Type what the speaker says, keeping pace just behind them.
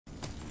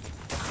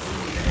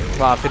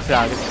वाह फिर से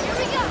आ गए।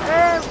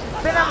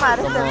 बिना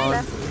मारे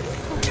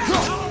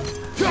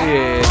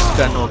ये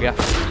स्टन हो गया।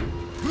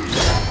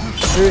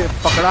 ये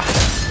पकड़ा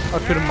और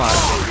फिर मार।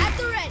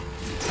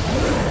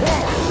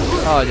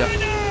 आ जा।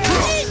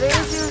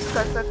 रेज यूज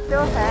कर सकते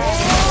हो है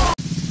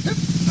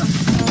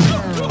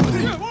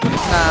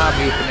ना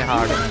अभी इतने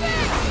हार्ड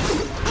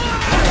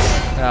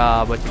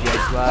बच गया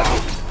इस बार।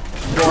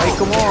 बॉय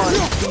कम ऑन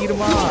तीर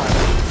मार।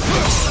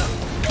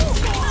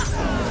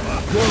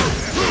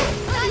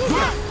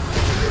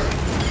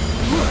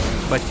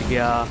 बच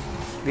गया।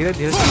 धीरे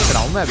धीरे सीख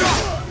रहा हूँ मैं अभी।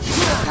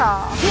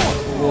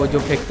 वो जो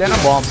फेंकते हैं ना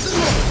बॉम्ब।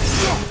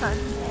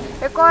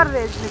 एक और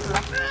रेज निकला।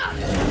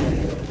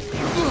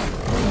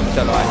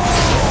 चलो आए।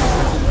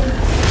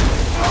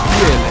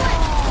 ये ले।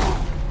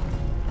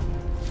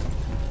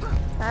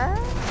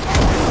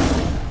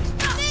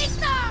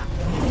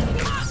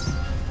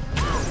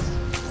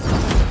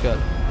 चल।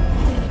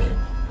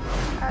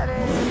 अरे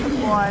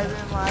बॉय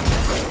में मार।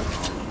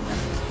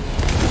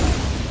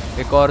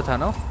 एक और था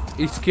ना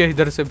इसके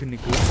इधर से भी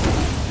निकला।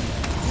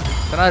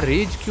 इतना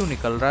रेज क्यों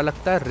निकल रहा है?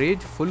 लगता है रेज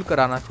फुल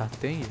कराना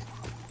चाहते हैं ये।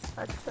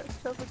 अच्छा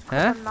कुछ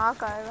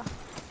खतरनाक आएगा।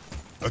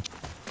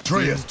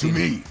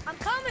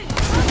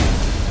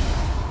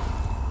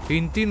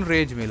 तीन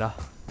रेज मिला।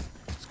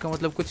 इसका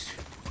मतलब कुछ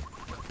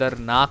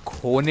खतरनाक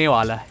होने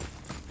वाला है।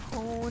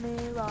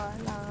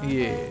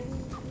 ये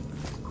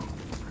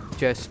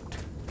चेस्ट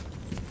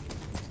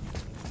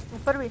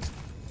ऊपर भी।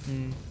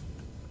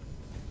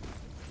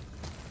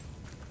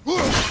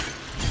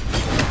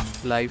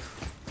 Life.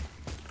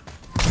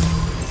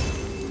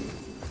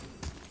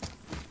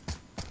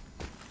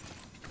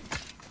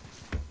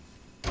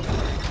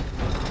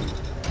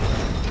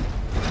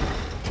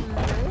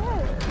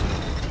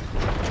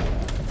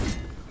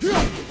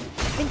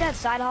 That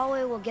side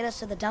hallway will get us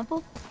to the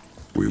temple?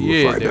 We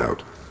will find out.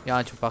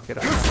 यहाँ छुपा के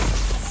रख।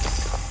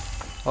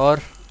 और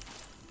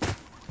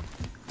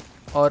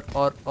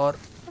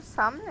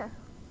सामने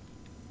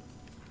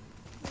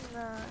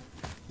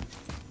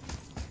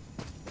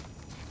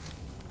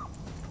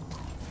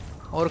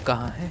और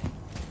कहाँ है?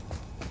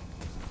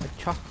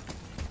 अच्छा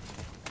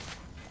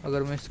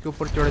अगर मैं इसके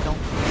ऊपर चढ़ जाऊँ।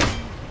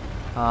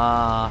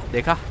 हाँ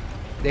देखा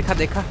देखा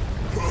देखा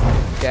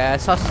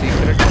कैसा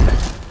सीक्रेट है।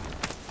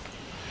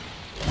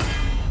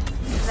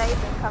 नहीं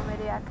देखा,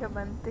 मेरी आंखें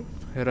बंद थी।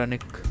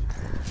 हिरानिक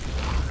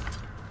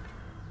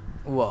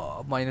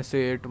वाह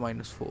 -8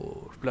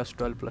 -4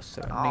 +12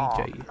 +7 नहीं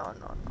चाहिए। no.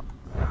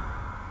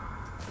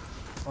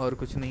 और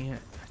कुछ नहीं है।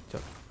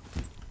 चलो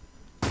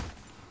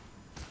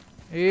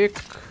एक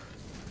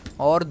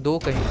और दो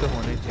कहीं पे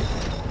होने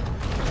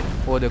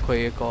चाहिए। वो देखो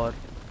एक और।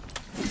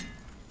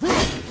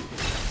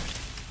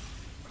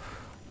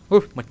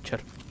 मच्छर।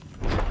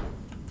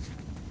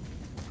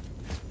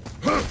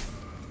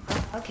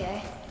 Okay.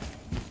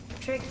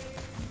 Trick.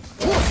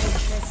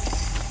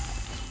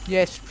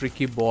 Yes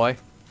tricky boy.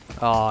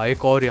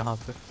 एक और यहाँ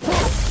पे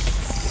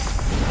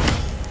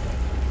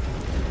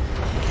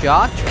क्या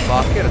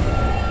छुपा के रखा।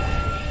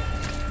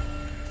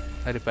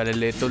 अरे पहले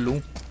ले तो लूं।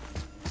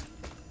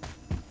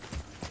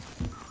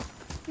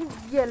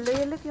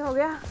 येलो क्यों हो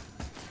गया?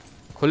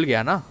 खुल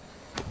गया ना।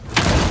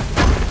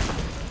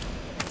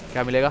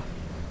 क्या मिलेगा?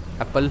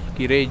 एप्पल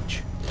की रेंज।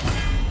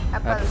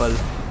 एप्पल।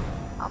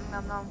 नम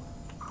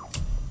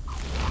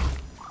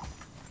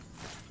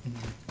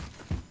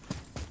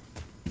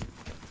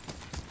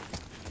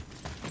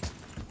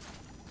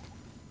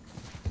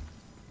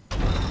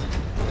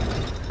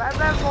बाय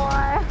बाय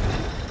बॉय।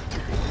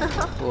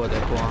 वो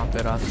देखो वहाँ पे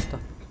रास्ता।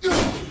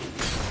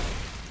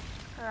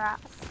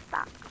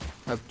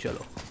 अब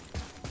चलो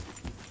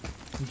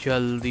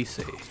जल्दी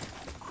से।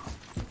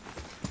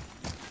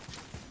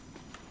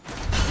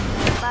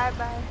 Bye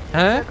bye.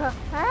 हैं?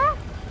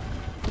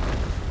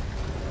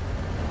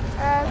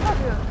 ऐसा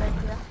भी होता है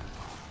क्या?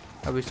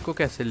 अब इसको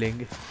कैसे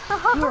लेंगे? You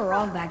were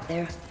wrong back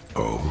there.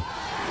 Oh.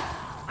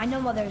 I know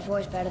Mother's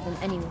voice better than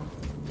anyone.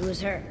 It was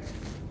her.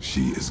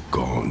 She is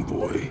gone,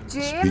 boy.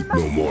 Jail Speak no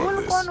में more of फूल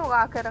this. कौन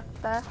उगा के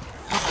रखता है?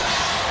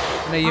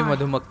 नहीं ये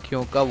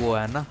मधुमक्खियों का वो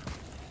है ना,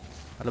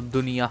 मतलब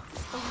दुनिया।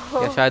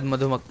 या शायद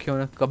मधुमक्खियों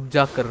ने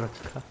कब्जा कर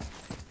रखा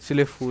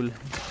इसलिए फूल है।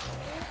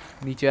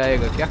 नीचे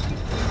आएगा क्या?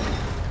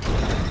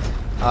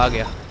 आ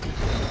गया।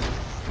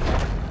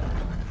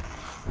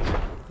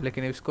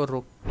 लेकिन इसको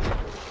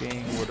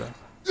रोकेंगे वो रहा।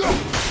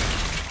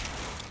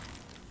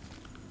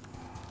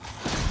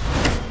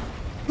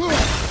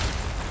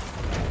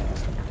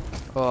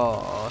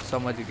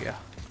 समझ गया।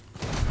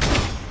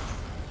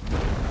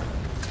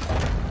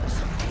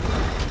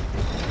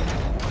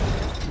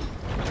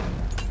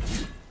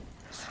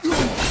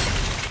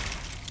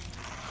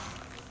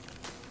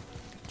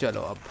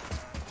 चलो अब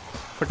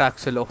फटाक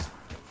से लो।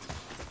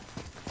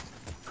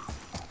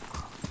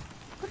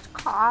 कुछ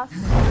खास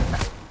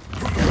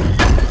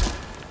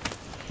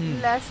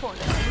लेस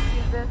होने वाली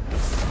चीजें।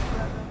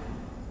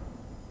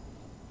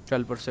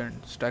 12%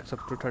 stacks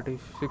up to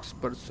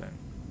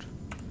 36%।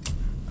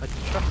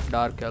 अच्छा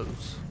डार्क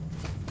एल्व्स।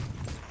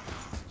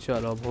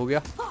 चलो अब हो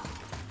गया।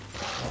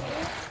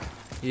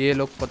 ये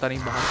लोग पता नहीं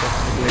बाहर कैसे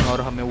निकलेंगे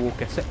और हमें वो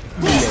कैसे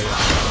मिलेगा।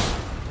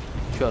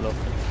 चलो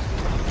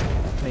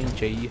नहीं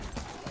चाहिए।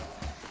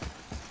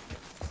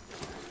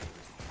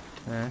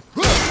 हैं?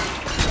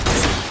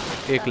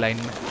 एक लाइन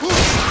में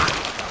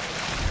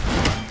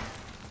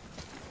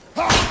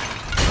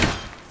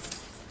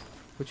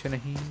कुछ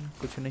नहीं,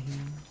 कुछ नहीं।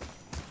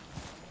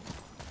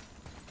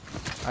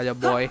 आजा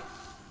बॉय।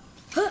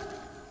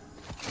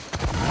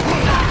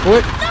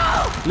 ओए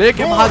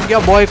लेके भाग गया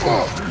बॉय को।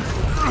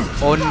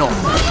 Oh no no no.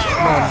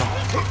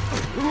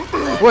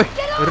 ओए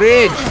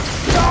रेज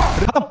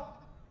खत्म,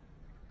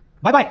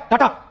 bye bye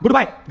tata good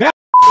bye गया।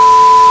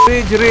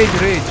 Raise raise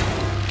raise.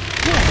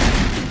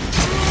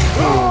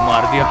 ओह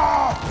मार दिया।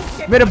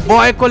 मेरे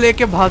बॉय को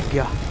लेके भाग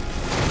गया।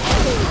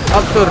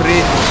 अब तो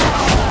रेज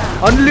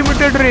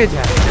अनलिमिटेड रेज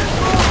है,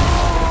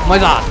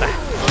 मजा आता है।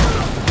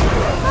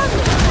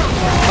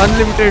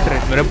 Unlimited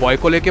raise. मेरे बॉय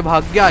को लेके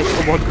भाग गया,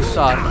 इसको बहुत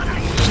गुस्सा आ रहा है।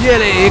 ये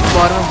ले एक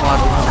बार में मार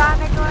दूंगा।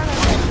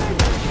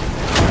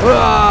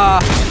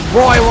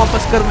 बॉय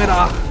वापस कर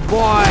मेरा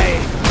boy.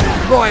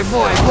 Boy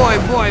boy boy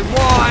boy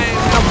boy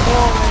मेरा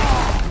बॉय।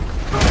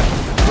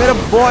 मेरे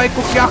बॉय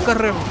को क्या कर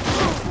रहे हो?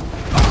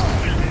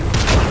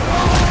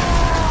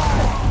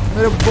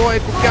 मेरे बॉय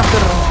को क्या कर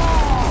रहे हो?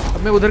 अब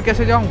मैं उधर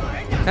कैसे जाऊं?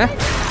 हैं?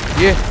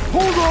 ये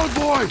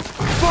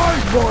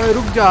बॉय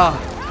रुक जा।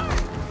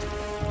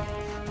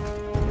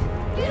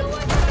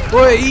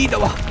 ओए ई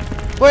दबा।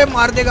 ओए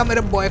मार देगा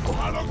मेरे बॉय को।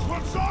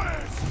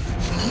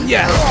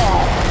 Yes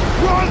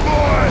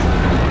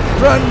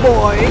run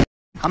boy.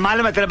 हम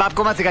मालूम है तेरे बाप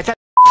को मत सिखा। चल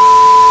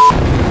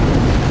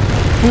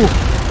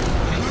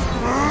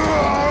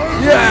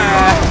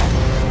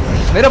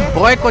मेरे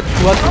बॉय को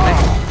छुआ तूने।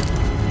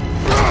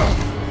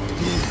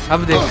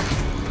 अब देख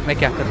मैं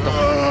क्या करता हूँ।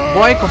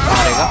 बॉय को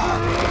मारेगा।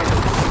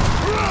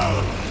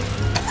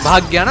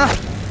 भाग गया ना।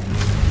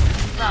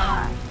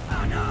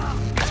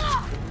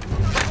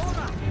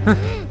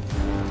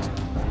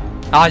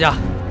 आजा।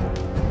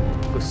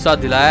 गुस्सा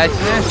दिलाया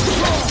इसने,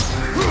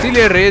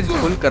 इसीलिए रेज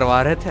फुल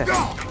करवा रहे थे,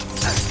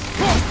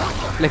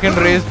 लेकिन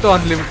रेज तो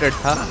अनलिमिटेड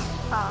था।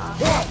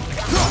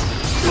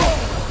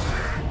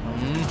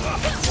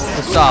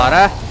 गुस्सा आ रहा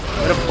है।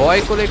 मेरे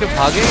बॉय को लेके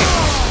भागे।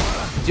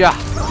 जा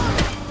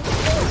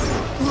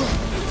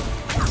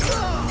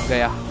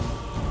गया।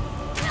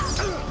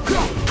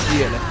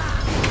 ये ले।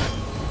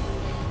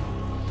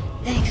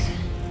 Thanks.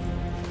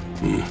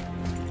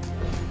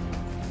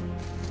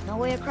 No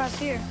way across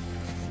here.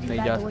 Too नहीं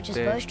bad जा the witch's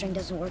सकते। bowstring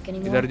doesn't work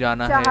anymore. इधर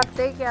जाना है।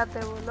 चाहते क्या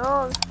थे वो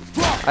लोग?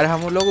 अरे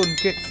हम लोग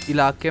उनके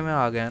इलाके में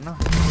आ गए ना।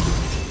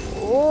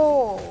 ओ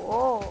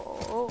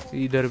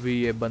इधर भी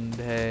ये बंद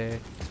है,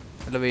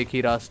 मतलब एक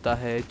ही रास्ता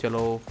है।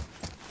 चलो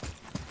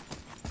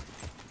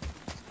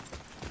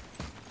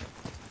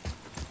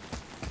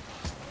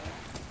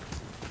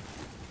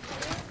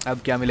अब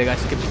क्या मिलेगा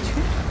इसके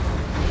पीछे?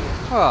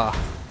 हाँ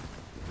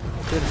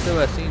फिर से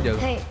वैसी ही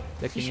जगह। Hey,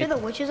 you sure the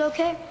witch is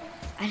okay?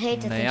 I'd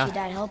hate to think नया। she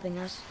died helping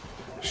us.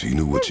 She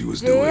knew what she was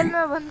jail doing.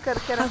 में बंद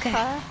करके रखा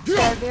है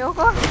कैदियों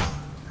को।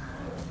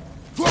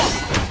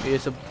 ये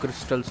सब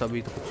क्रिस्टल्स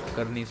अभी तो कुछ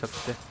कर नहीं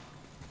सकते।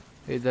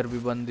 इधर भी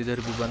बंद, इधर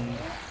भी बंद,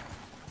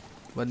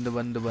 बंद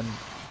बंद बंद।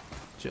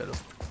 चलो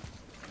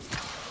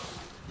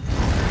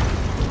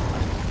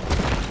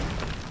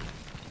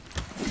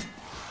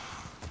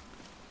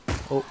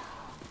ओ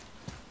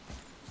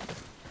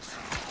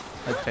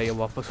अच्छा ये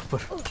वापस ऊपर।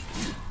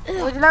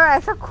 मुझे लगा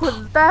ऐसा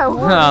खुलता है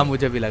वो। हाँ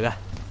मुझे भी लगा।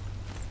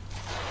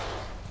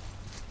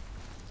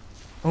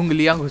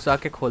 उंगलियां घुसा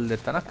के खोल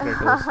देता ना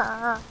क्रेटोस।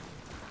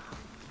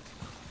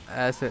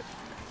 ऐसे।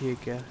 ये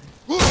क्या है?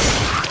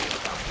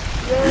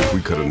 If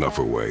we cut enough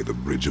away, the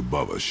bridge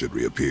above us should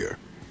reappear.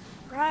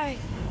 Right.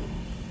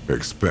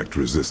 Expect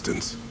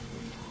resistance.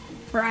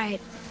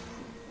 Right.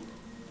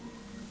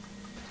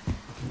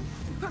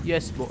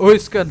 Yes ओ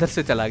इसके अंदर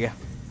से चला गया।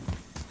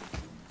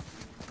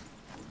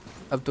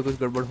 अब तो कुछ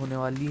गड़बड़ होने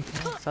वाली है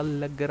ऐसा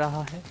लग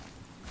रहा है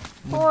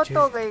हो मुझे।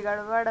 तो गई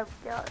गड़बड़, अब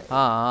क्या है?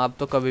 हाँ अब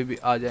तो कभी भी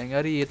आ जाएंगे।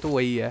 अरे ये तो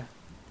वही है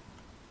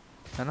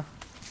ना?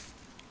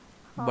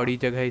 हाँ। बड़ी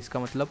जगह है इसका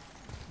मतलब।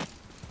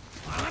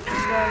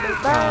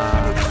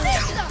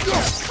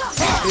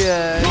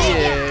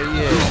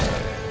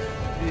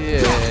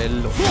 ये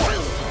लो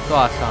तो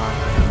आसान।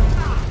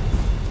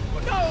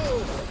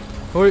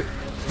 ओए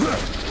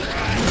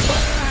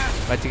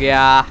बच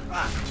गया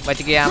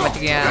बच गया बच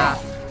गया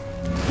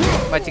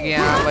बच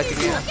गया बच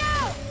गया।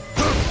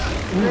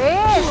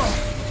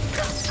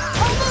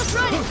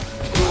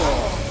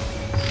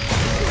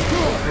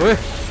 ओए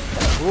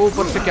वो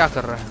ऊपर से क्या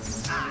कर रहा है?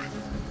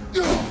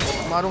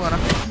 मारूंगा ना।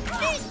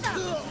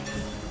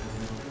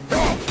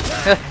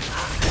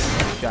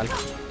 चल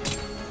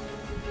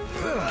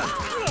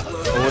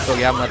वो तो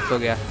गया, मर तो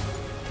गया।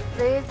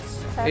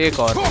 एक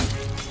और।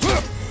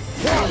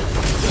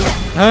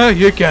 हाँ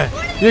ये क्या है?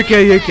 ये क्या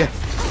है? ये क्या है?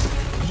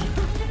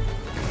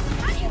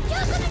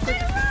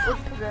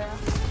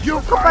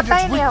 उसको पता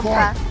ही नहीं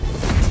हमका।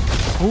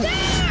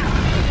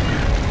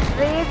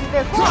 रेज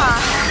देखो।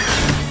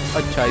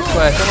 अच्छा इसको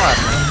ऐसे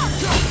मारना है।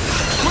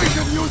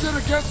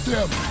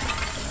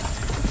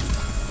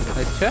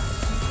 अच्छा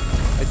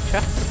अच्छा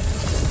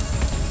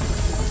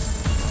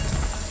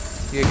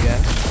ये क्या है?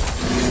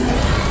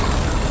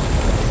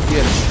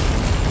 ये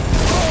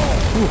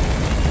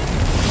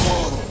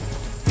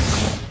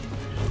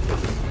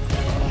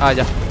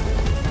आजा,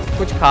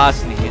 कुछ खास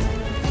नहीं है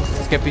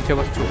इसके पीछे,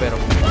 बस छुपे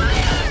रहो।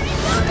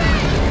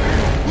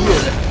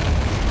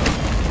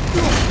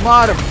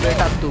 मार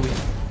बेटा तू भी।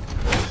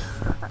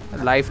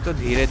 लाइफ तो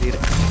धीरे धीरे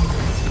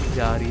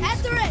जा रही है।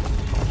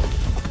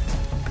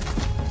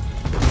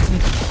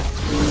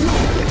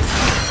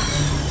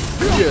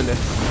 ये ले,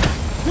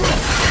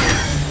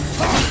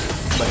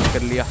 बंद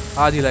कर लिया,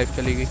 आधी लाइफ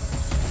चली गई,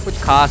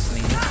 कुछ खास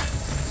नहीं है।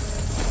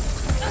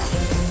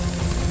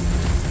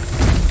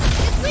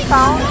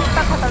 साउंड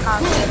इतना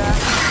खतरनाक लग रहा है।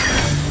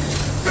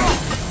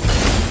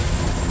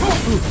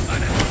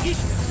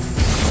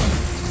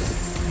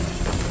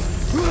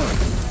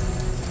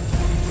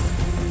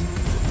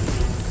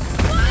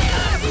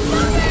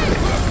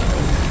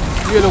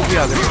 ये लोग भी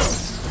आ गए।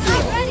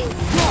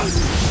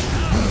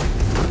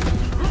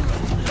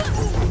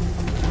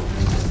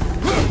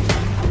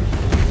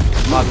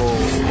 भागो।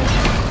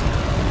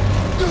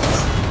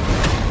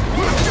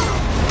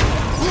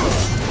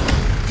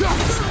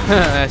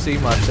 ऐसे ही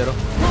मारते रहो।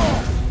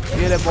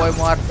 ये ले बॉय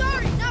मार।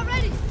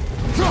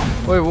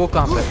 ओए वो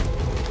कहाँ पे?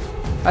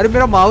 अरे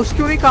मेरा माउस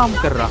क्यों नहीं काम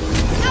कर रहा?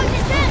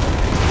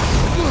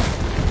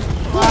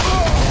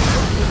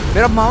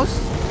 मेरा माउस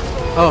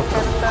अब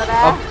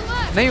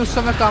नहीं, उस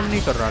समय काम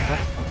नहीं कर रहा था।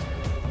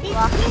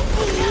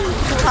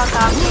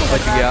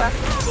 बच गया।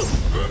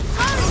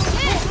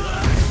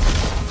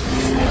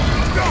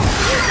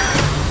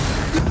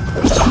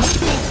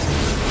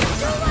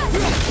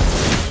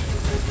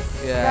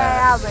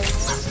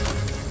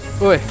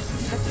 ओए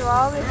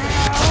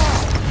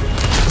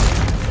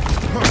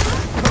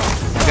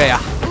गया,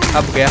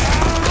 अब गया।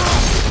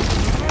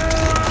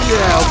 ये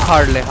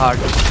उखाड़ ले हार्ड।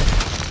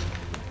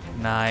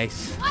 नाइस।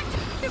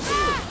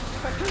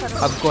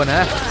 अब कौन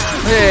है?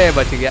 ये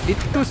बच गया।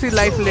 इतनी सी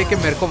लाइफ लेके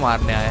मेरे को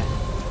मारने आया।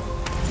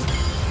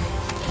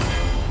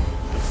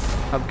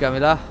 अब क्या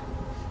मिला?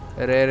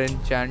 Rare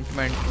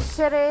enchantment.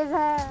 रेज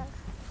है।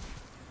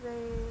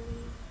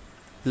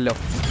 लो।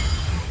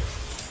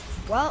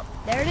 Well,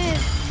 there it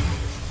is.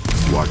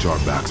 Watch our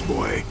backs,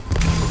 boy.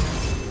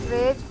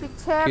 Raise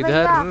पीछे है किधर?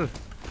 भैया।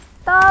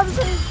 तब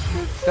से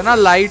इतना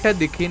लाइट है,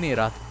 दिख ही नहीं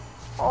रहा।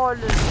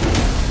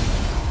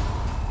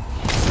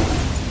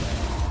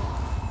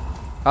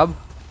 अब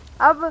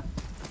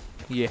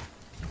ये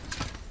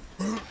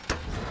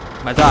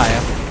मजा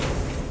आया।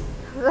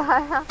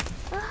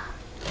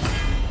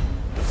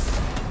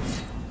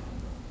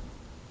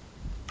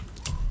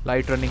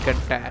 Light running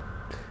attack.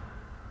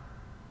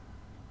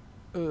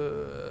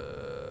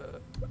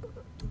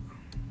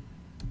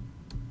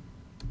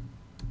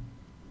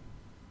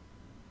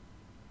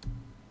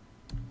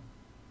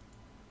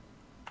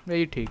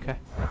 यही ठीक है,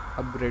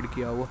 अपग्रेड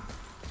किया हुआ।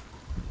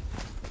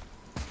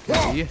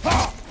 क्या ये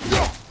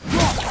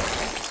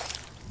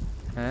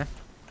हैं?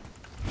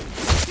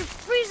 You're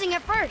freezing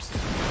at first.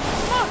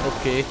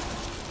 Okay.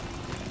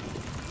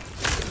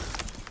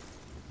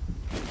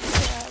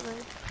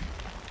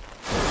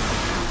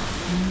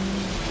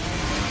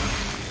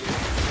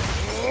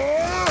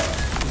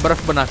 बर्फ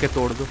बना के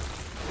तोड़ दो।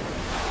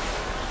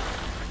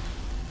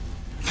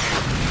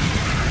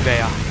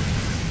 गया। हो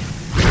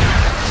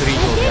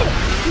गया।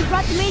 You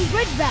brought the main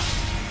bridge back.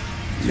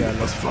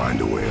 Let's find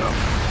a way up.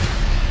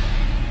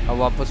 अब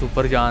वापस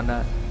ऊपर जाना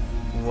है।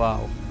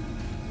 वाओ,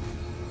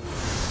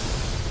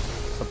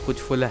 सब कुछ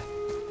फुल है।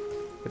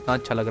 कितना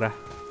अच्छा लग रहा है।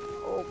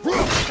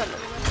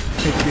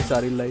 इतनी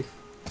सारी लाइफ।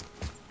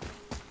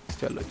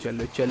 चलो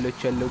चलो चलो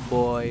चलो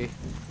बॉय।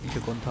 ये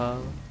कौन था?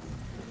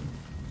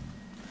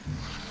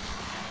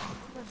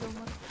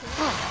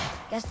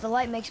 Guess the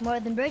light makes more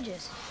than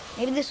bridges.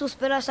 Maybe this will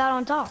spit us out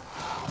on top.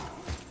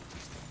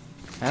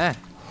 हैं?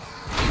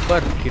 ऊपर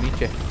के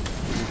नीचे?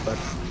 ऊपर।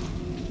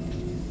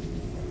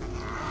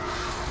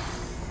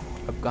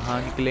 अब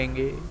कहाँ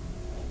निकलेंगे?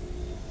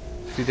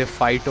 सीधे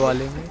फाइट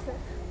वाले में।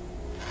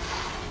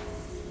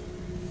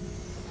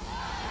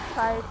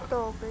 फाइट तो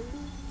हो गई।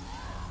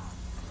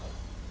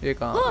 ये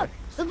कहाँ? Look,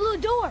 the blue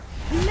door.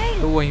 We made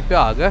it. तो वहीं पे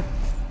आ गए।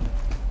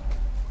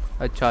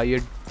 अच्छा ये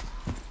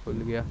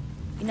खुल गया।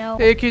 You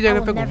know, एक ही I जगह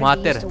will पे never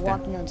घुमाते get used to रहते हैं।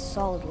 walking on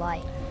solid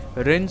light.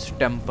 Rinse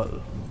temple.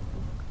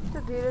 तो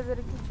धीरे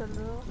धीरे क्यों चल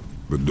रहे हो?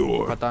 The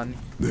door. पता नहीं,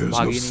 There's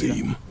भाग no ही नहीं रहा।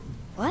 seam.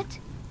 What?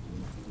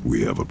 We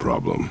have a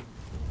problem.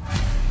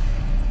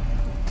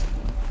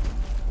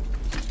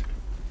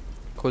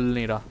 खुल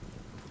नहीं रहा।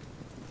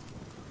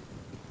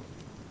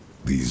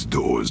 These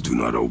doors do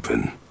not open.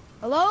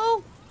 Hello?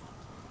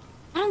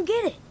 I don't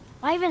get it.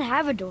 Why even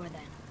have a door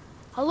then?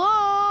 Hello?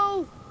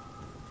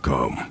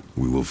 Come,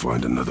 we will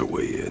find another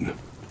way in.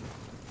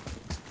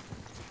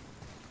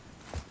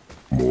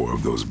 More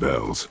of those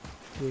bells.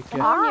 ये Come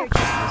क्या? on, your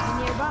chest must be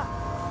nearby.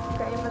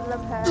 कहीं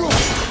मतलब है।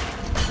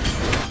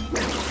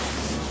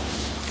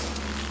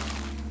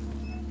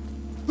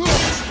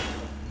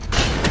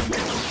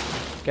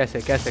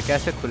 कैसे कैसे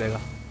कैसे खुलेगा?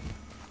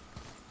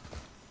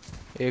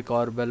 एक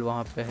और बेल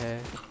वहाँ पे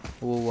है,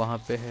 वो वहाँ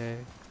पे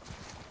है।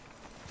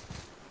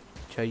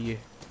 अच्छा ये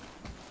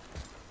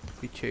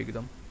पीछे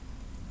एकदम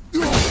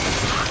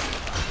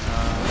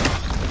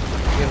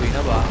ये हुई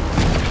ना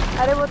बात।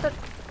 अरे वो तो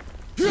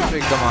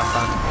एकदम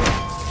आसान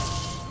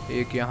है।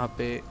 एक यहाँ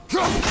पे एक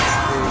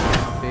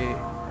यहाँ पे।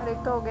 अरे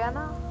तो हो गया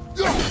ना,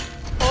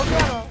 हो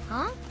गया वो।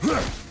 Huh?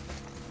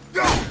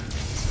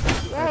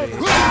 ये अरे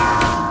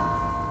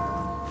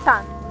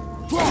टन।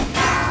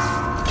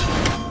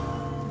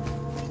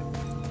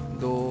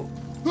 दो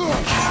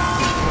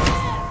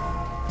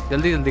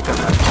जल्दी जल्दी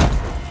करना।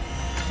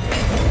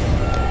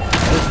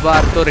 इस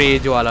बार तो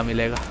रेज वाला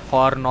मिलेगा,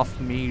 हॉर्न ऑफ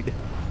मीड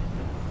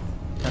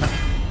है ना,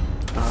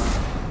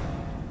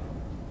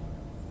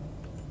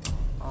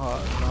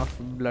 हॉर्न ऑफ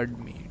ब्लड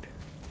मीड।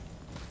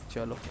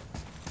 चलो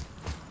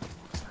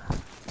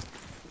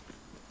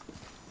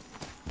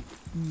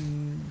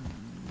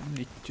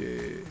नीचे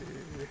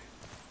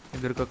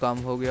इधर का काम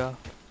हो गया।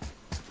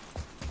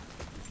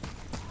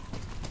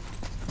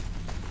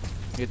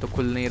 ये तो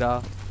खुल नहीं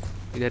रहा।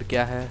 इधर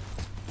क्या है?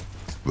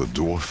 The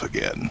dwarf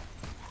again.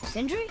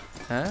 Sindri?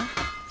 हैं?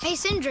 Hey,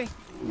 Sindri.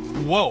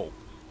 Whoa!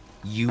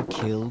 You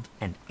killed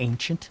an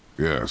ancient?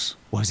 Yes,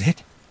 Was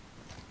it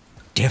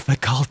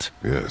difficult?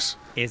 yes,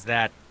 Is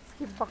that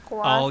इसकी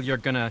बकवास। all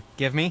you're gonna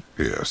give me?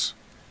 yes.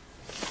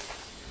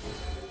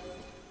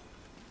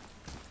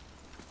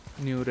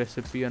 New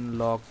recipe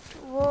unlocked.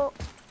 वो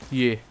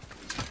ये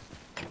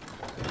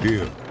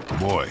Here,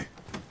 boy.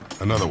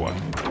 Another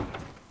one.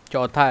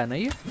 चौथा है ना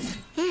ये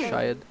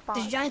शायद,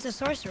 This giant's a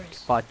sorceress.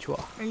 पांचवा।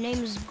 Her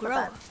name is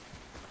Groa.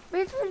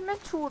 बीच बीच में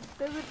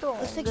छूटते भी तो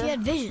Looks like she होंगे।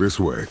 had vision. This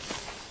way.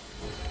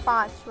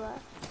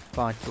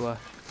 पांचवा।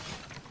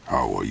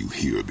 How are you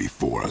here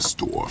before us,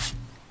 dwarf?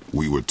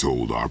 We were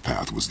told our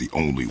path was the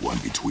only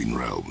one between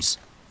realms.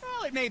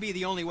 Well, it may be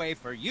the only way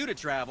for you to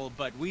travel,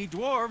 but we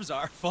dwarves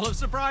are full of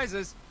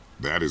surprises.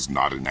 That is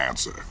not an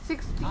answer.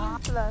 16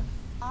 plus.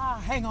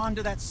 Hang on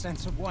to that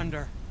sense of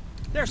wonder.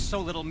 There's so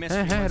little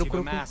mystery once रुको, you've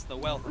रुको। amassed the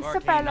wealth of उससे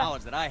arcane पहले-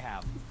 knowledge that I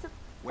have. इससे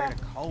Where to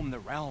पहले- comb the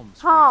realms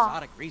for हाँ,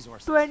 exotic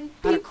resources.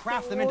 How to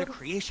craft them into 24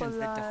 creations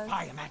that plus। defy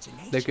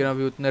imagination. लेकिन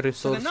अभी उतने To the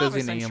resources he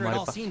novice, नहीं I'm है sure it हमारे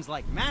all pass. seems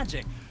like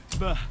magic.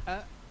 But,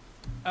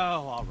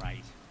 oh, all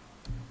right.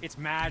 It's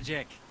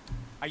magic.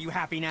 Are you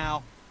happy now?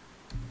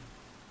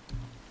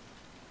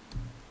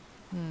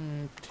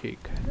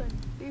 ठीक है।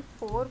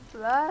 24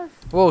 plus.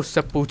 वो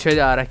उससे पूछे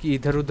जा रहा है कि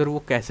इधर उधर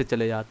वो कैसे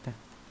चले जाते हैं,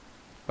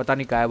 पता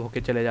नहीं गायब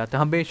होके चले जाते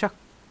हैं हमेशा,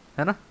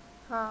 है ना।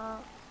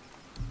 हाँ।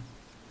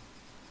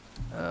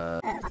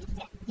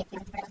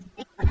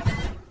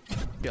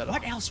 चलो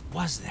What else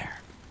was there?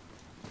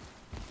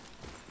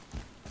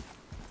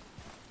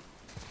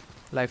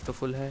 Life तो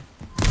फुल है।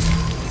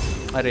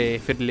 अरे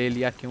फिर ले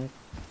लिया क्यों?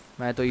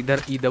 मैं तो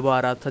इधर ई दबा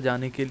रहा था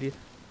जाने के लिए।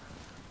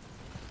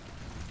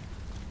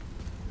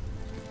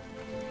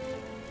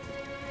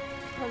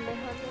 हले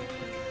हले।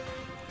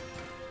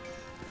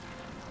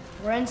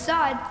 We're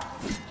inside.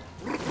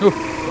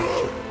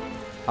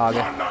 आ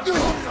गया।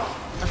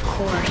 Of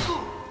course.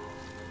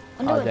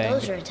 Wonder what जाएंगे।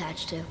 those are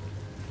attached to.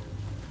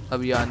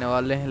 अब ये आने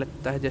वाले हैं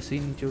लगता है, जैसे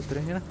ही नीचे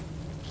उतरेंगे ना।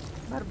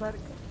 भर भर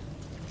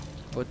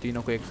के। वो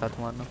तीनों को एक साथ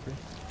मारना पड़े।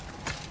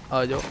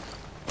 आ जाओ,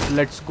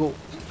 लेट्स गो।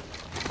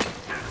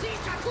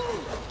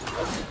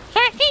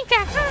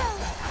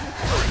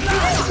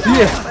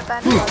 ये पता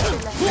नहीं कौन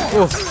सी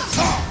लाइन।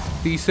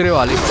 ओह, तीसरे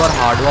वाले इस बार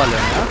हार्ड वाले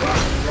हैं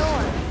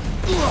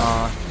ना।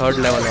 हाँ, थर्ड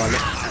लेवल वाले।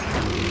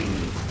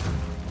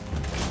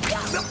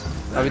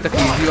 अभी तक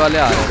इजी वाले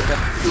आ रहे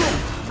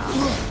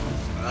हैं।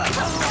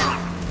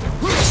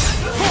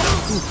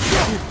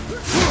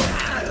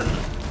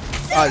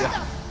 आ जा।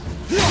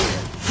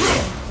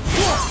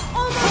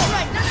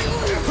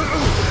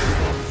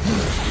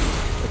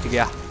 बच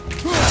गया।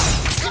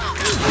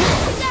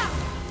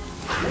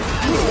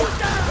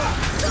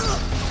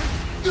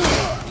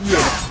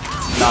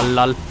 लाल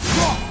लाल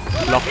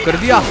लॉक कर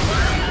दिया,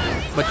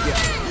 बच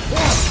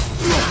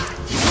गया।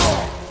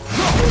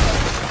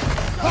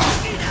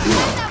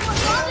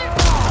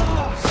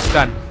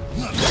 स्टन।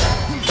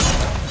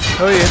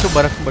 ओए ये तो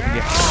बर्फ बन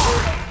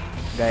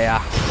गया।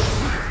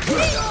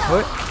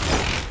 ओए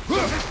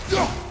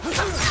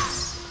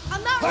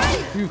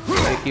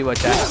एक ही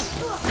बचा है,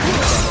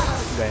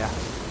 गया।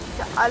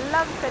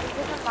 अलग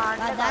तरीके से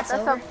मारने का That's था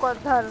over. सबको,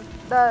 धर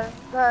धर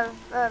धर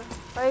धर,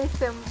 वही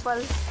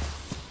सिंपल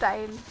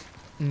स्टाइल।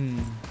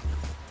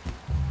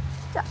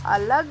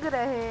 अलग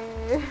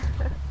रहे।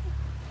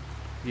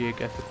 ये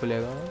कैसे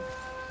खुलेगा?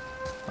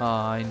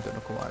 हाँ, इन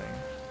दोनों को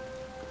मारेंगे।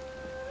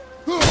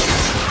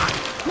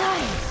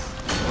 Nice.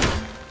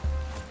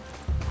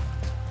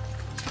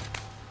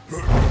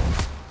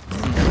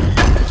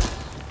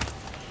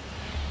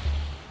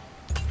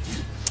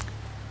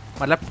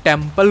 मतलब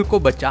टेंपल को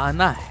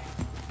बचाना है।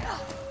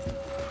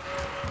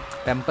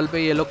 टेंपल पे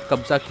ये लोग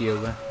कब्जा किए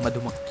हुए हैं,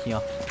 मधुमक्खियाँ,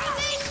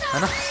 है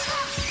ना।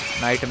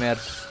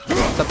 नाइटमेयर्स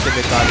सबसे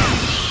बेकार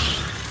चीज़।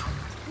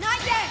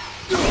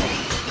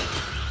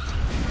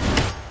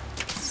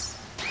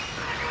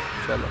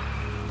 चलो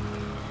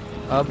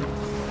अब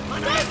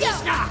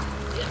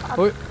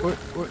ओए ओए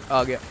ओए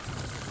आ गया।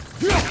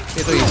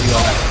 ये तो इजी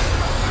वाला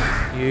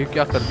है। ये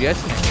क्या कर दिया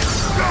इसने?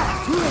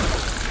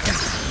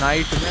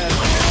 नाइटमेयर।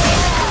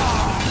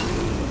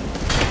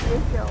 ये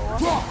क्या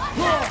हुआ?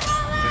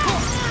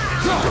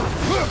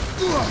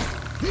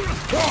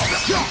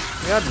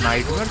 यार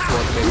नाइटमेयर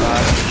बहुत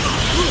बेकार।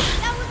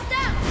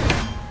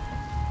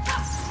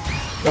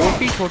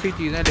 छोटी छोटी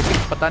चीजें लेकिन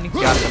पता नहीं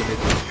क्या कर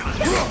देती।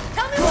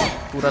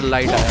 पूरा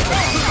लाइट आया था।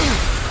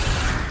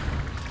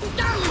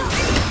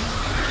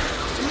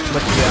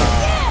 बच गया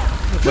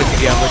बच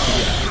गया बच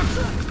गया।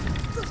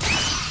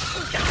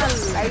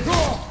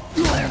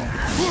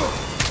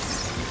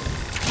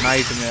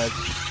 नाइटमेयर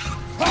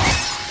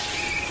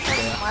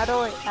मारो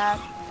यार।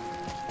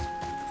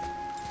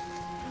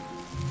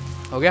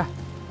 हो गया।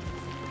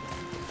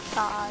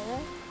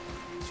 शायद।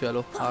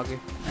 चलो आगे।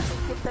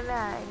 कितने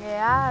आएंगे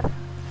यार?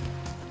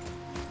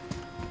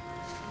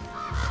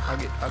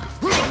 आगे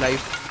आगे।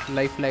 Life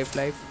life life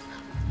life.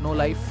 No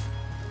life.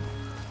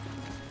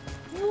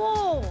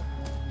 Whoa!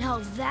 Now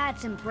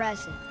that's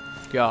impressive.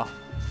 क्या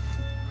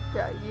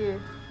क्या ये?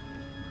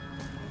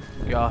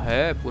 क्या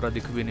है? पूरा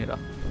दिख भी नहीं रहा।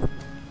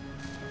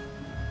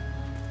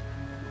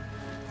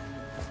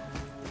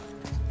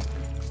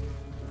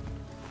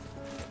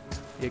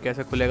 ये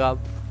कैसे खुलेगा अब?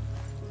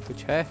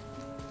 कुछ है?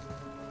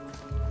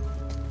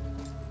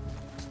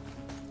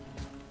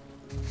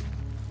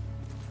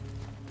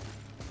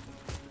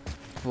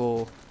 वो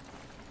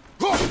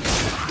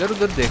इधर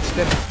उधर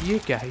देखते हैं। ये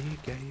क्या है? ये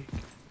क्या है? ये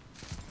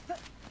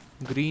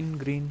ग्रीन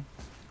ग्रीन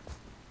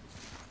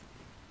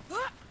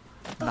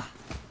ना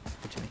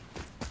कुछ नहीं।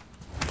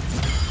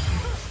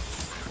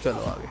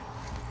 चलो आगे।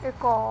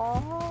 एक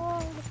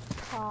और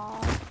था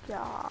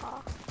क्या?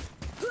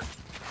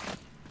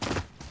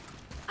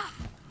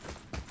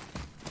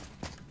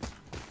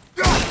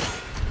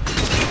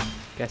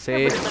 कैसे?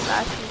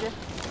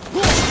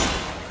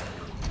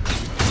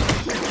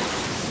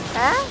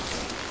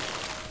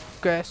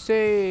 कैसे?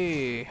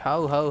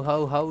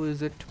 How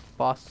is it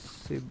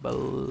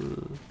possible?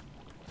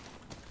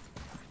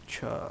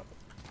 अच्छा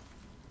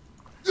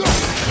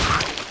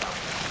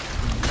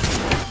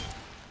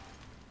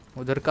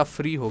उधर का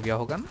फ्री हो गया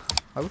होगा ना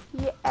अब?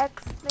 ये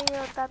एक्स नहीं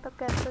होता तो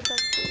कैसे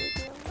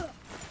करते?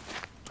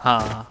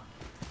 हाँ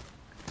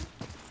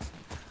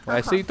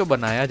वैसे ही तो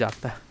बनाया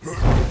जाता है।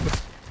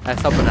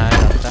 ऐसा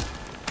बनाया जाता है।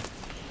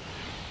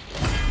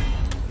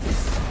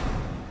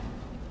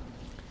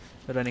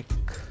 रनिक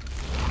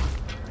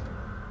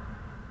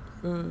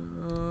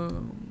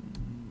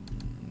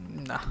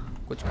ना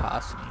कुछ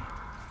खास नहीं।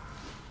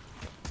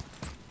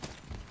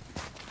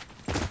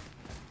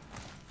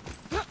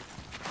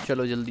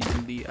 चलो जल्दी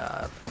जल्दी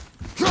यार।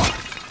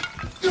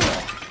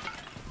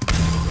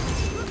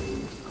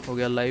 हो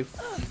गया लाइफ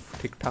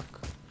ठीक ठाक।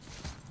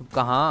 अब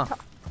कहाँ?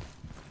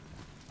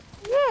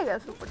 ये क्या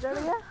सुपर चढ़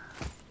गया?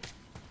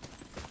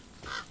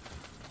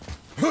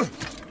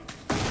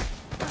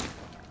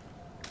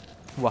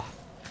 वाह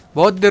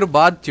बहुत देर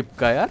बाद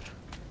चिपका यार,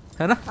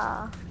 है ना?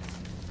 हाँ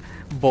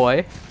बॉय।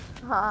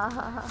 हाँ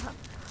हाँ हाँ हाँ।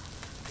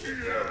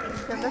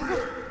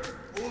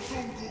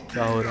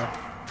 क्या हो रहा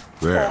है?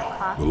 There,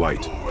 the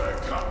light.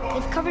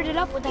 They've covered it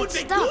up with that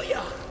stuff.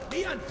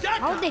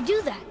 How would they do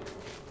that?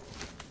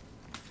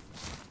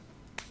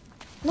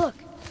 Look,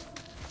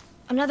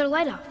 another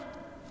light off.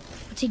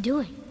 What's he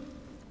doing?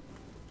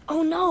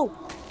 Oh no!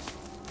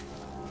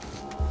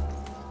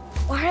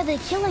 Why are they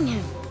killing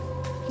him?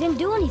 He didn't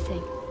do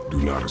anything.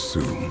 Do not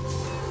assume.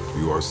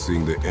 You are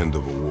seeing the end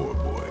of a war,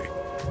 boy.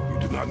 You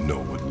do not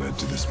know what led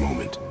to this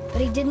moment.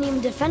 But he didn't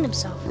even defend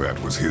himself.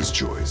 That was his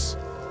choice.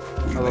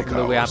 We अब make हम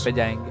लोग यहाँ ours. पे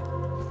जाएंगे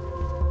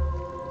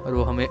और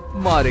वो हमें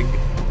मारेंगे।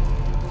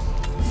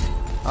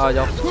 आ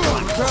जाओ।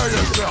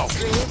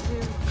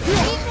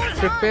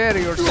 Prepare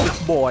yourself,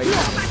 boy.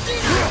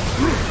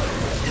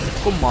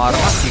 इसको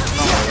मारना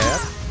सीखना होगा यार।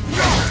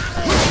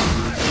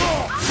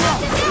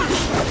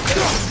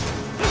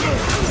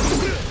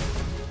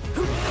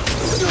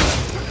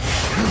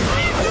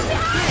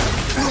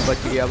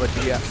 बच गया बच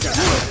गया।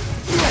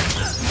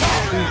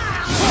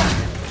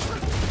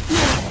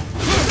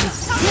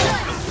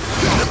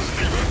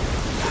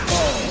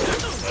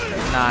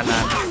 ना ना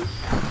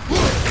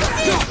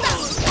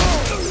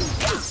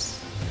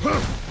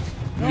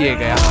ये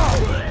गया।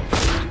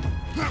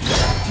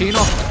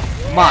 छीनो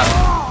मार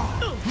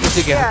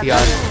उसी के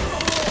हथियार।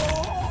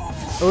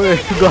 ओए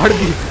गाड़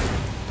दी।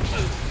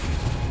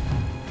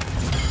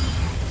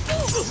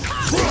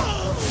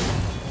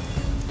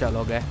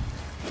 चलो गए।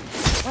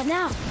 What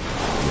now?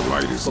 The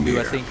light is को भी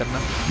near. वैसे ही करना।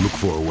 Look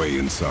for a way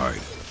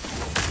inside.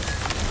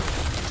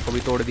 को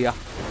भी तोड़ दिया।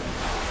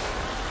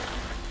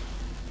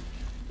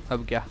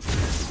 अब क्या?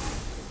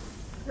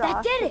 That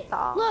did it!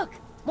 Look!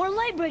 More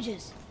light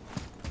bridges!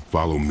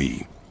 Follow me.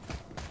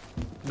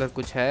 इधर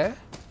कुछ है?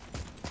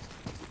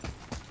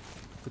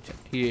 कुछ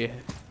ये है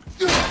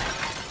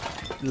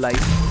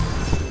लाइट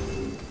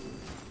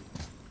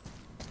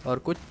और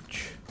कुछ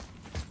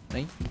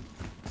नहीं।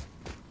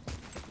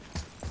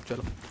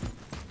 चलो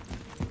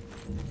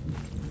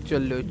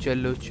चलो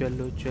चलो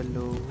चलो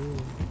चलो।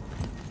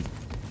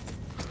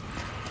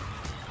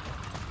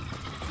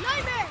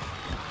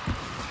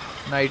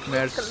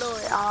 नाइटमेयर्स। चलो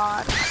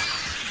यार।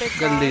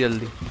 जल्दी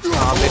जल्दी।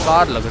 हाँ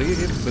बेकार लग रही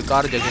है,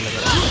 बेकार जगह लग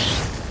रहा है।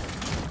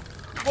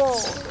 वो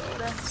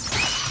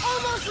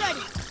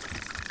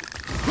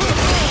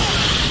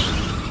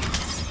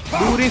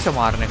दूरी से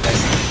मारने का है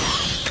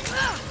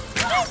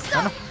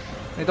ना,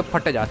 नहीं तो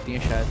फट जाती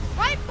हैं शायद।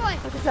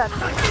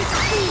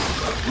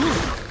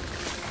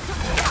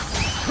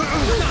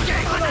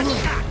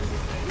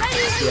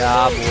 क्या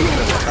बोल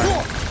रहे हो?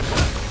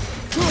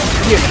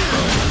 ये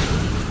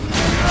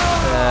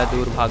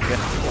दूर भाग गया।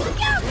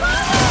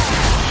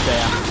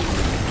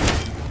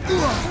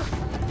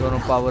 दोनों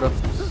पावर ऑफ।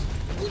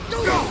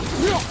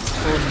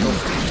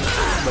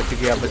 बच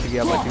गया बच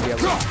गया बच गया।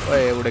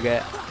 ओए उड़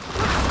गया।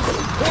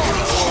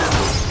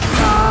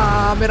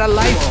 मेरा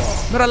लाइफ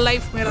मेरा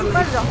लाइफ मेरा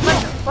लाइफ।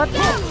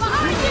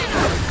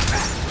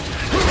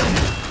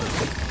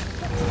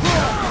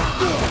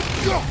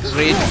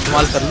 रेंज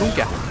इस्तेमाल कर लूं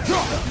क्या?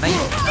 नहीं।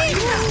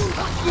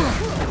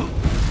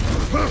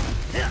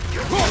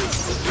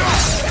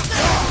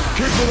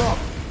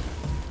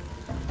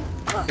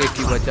 एक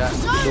ही बचा,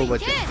 दो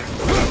बचे।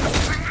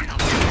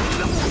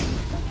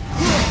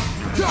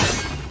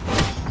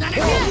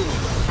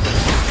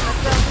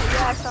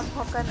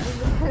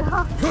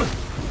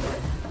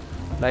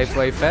 लाइफ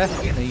वाइफ है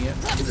नहीं है।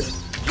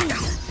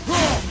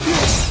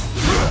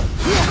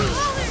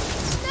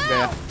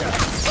 गया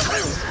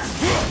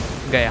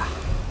गया।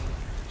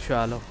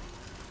 चलो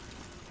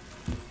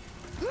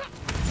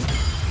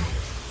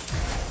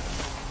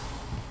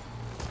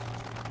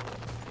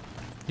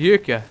ये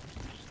क्या है?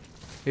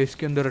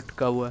 इसके अंदर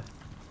अटका हुआ है।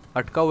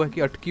 अटका हुआ है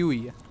कि अटकी हुई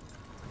है?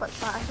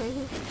 पता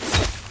नहीं।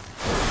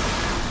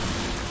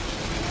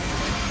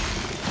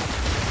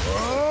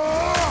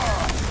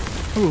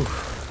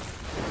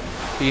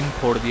 तीन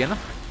फोड़ दिए ना?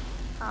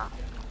 हाँ।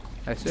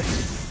 ऐसे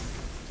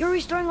You're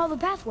restoring all the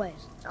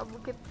pathways. अब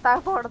कितना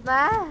फोड़ना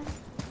है?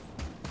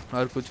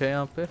 और कुछ है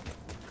यहाँ पे?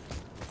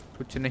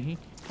 कुछ नहीं।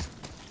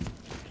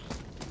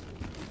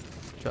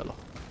 चलो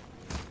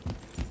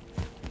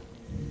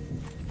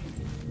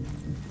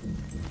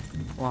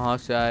वहां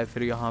से आए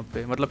फिर यहाँ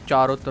पे, मतलब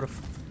चारों तरफ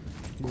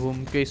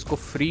घूम के इसको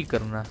फ्री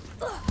करना है।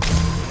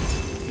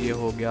 ये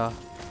हो गया।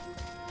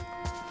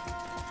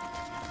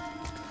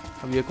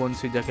 अब ये कौन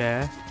सी जगह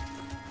है?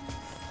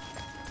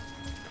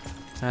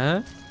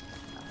 हैं?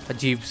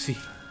 अजीब सी।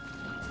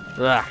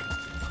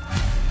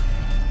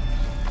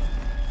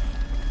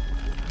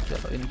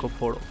 चलो इनको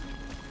फोड़ो।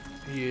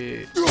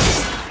 ये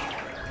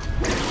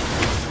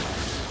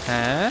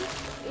हैं?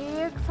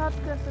 एक साथ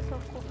कैसे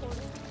सबको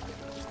फोड़े?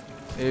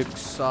 एक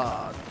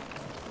साथ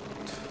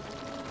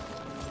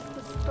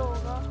कुछ तो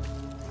होगा।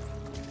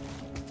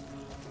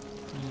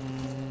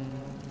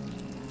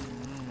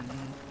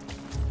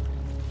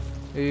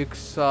 एक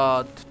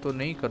साथ तो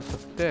नहीं कर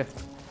सकते।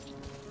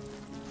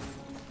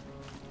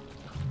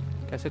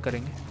 कैसे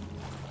करेंगे?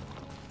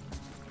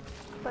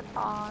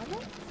 पता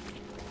नहीं।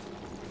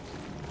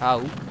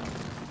 हाउ?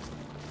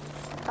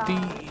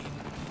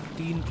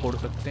 तीन फोड़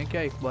सकते हैं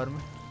क्या एक बार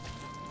में?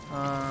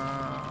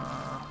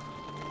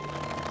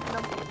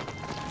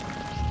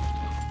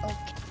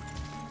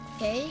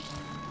 Okay.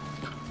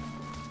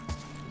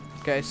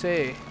 कैसे?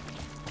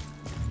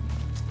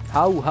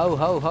 How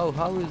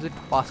is it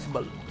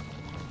possible?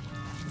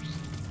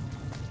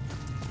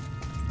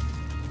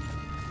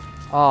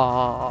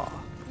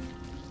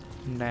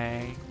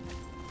 नहीं।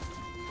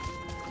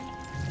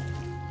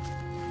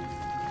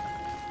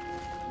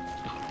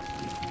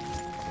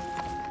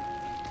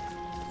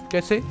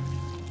 कैसे?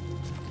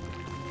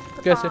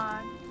 कैसे?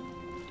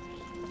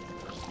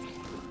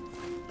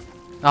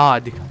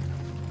 दिखा।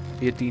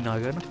 ये तीन आ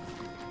गया ना?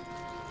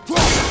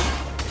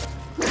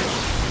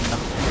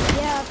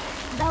 Yeah,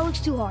 that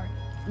looks too hard.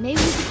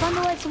 Maybe we can find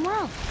the light somewhere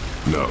else.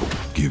 No,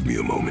 give me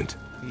a moment.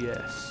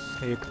 Yes,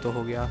 एक तो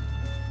हो गया।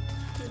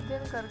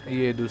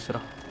 ये दूसरा।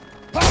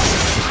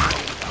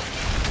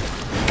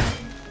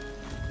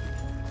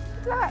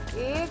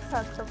 एक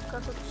साथ सबका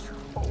कुछ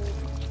हो।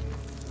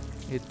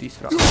 ये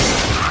तीसरा।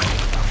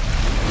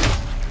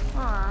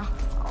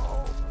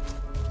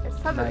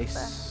 नाइस।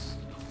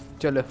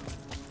 चलो।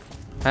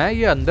 हैं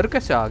ये अंदर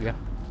कैसे आ गया?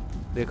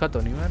 देखा तो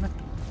नहीं मैंने।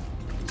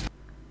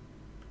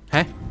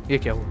 हैं ये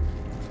क्या हुआ?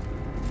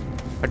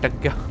 अटक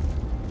गया।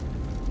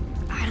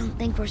 I don't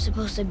think we're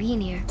supposed to be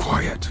in here.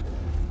 Quiet.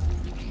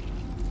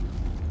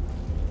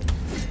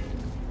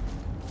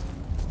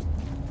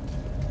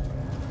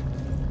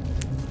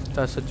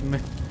 सच में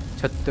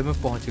छत्ते में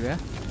पहुंच गया।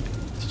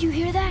 Did you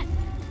hear that?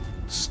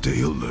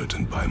 Stay alert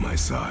and by my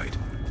side.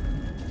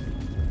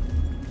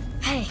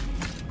 Hey,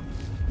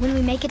 when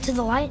we make it to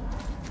the light,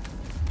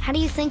 how do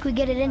you think we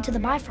get it into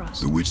the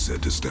Bifrost? The witch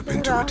said to step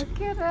into it.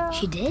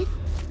 She did?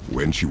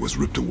 When she was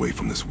ripped away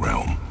from this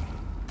realm.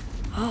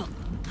 Oh,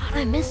 how'd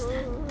I miss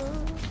that?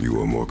 You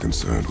are more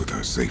concerned with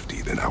her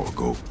safety than our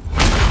goal.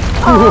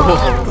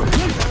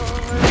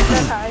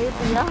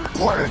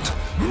 Quiet.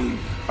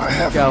 I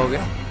have क्या हो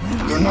गया?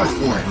 your knife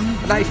boy.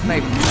 Knife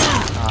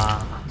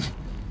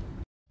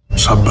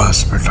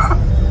शाबाश बेटा,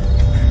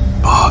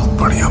 बहुत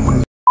बढ़िया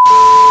मुन्ना।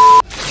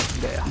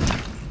 गया।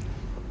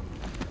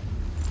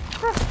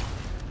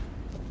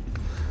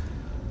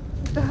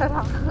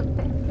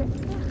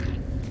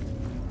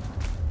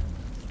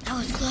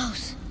 was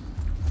close.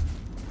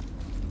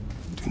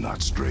 Do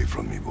not stray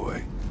from me, boy.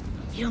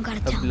 You don't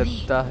gotta अब tell me.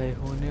 लगता है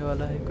होने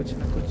वाला है कुछ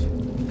ना कुछ।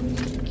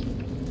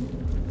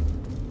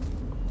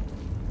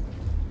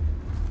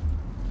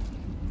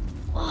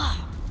 Oh,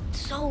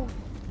 so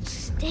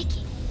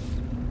sticky.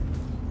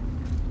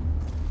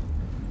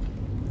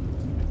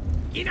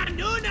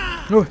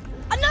 ओह,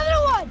 Another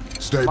one!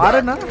 Stay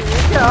मारे back. ना।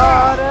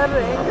 यार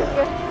रेंज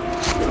के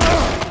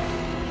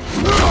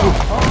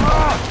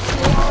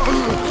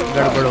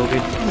गड़बड़ हो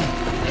गई।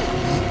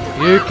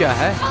 ये क्या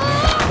है?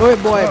 ओए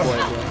बॉय बॉय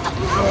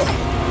बॉय,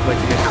 बच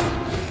गए।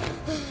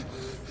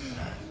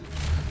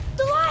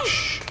 The light!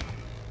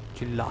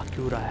 चिल्ला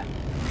क्यों रहा है?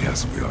 Yes,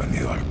 we are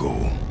near our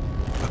goal,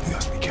 but we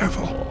must be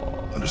careful.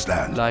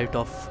 Understand? Light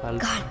of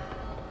God,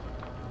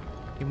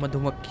 ये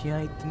मधुमक्खियाँ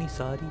इतनी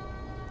सारी।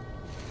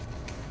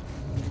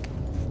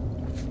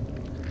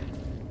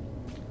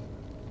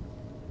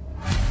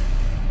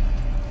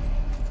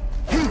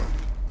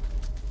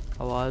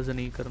 आवाज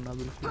नहीं करना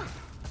बिल्कुल।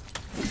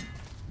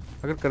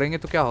 अगर करेंगे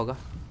तो क्या होगा?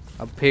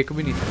 अब फेंक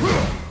भी नहीं सकते,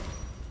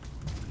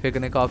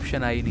 फेंकने का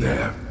ऑप्शन आ ही नहीं है।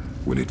 There.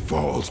 When it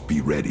falls, be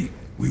ready.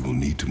 We will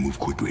need to move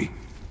quickly.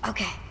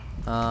 okay.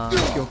 हाँ,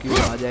 क्योंकि वो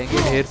आ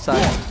जाएंगे ढेर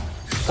सारे,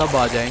 सब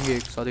आ जाएंगे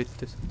एक साथ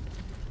इतने से।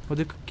 वो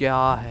देख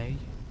क्या है ये?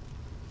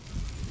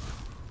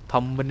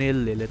 थंबनेल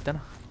ले लेते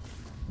ना,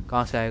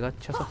 कहाँ से आएगा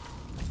अच्छा सा।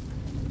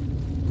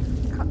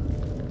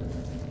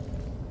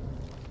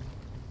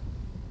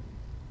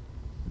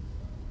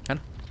 है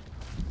ना,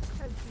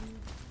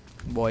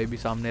 बॉय भी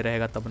सामने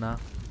रहेगा तब ना।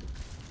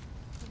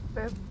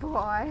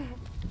 बॉय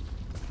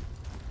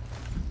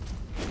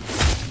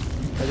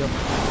जो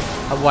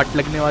अब वाट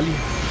लगने वाली है,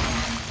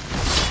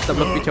 सब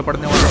लोग पीछे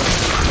पड़ने वाले हैं।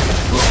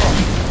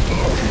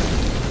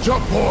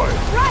 Jump, boy.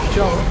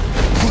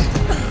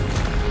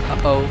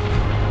 Uh-oh.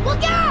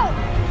 Look out!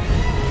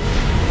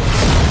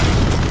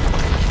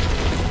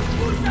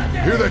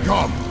 Here they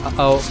come.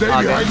 Uh-oh, Stay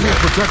uh behind गए, me and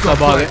protect our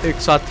सब आ flank. गए एक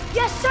साथ।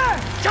 Yes, sir!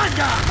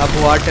 अब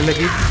वाट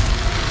लगी।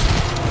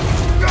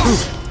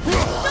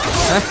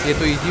 हैं? ये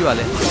तो इजी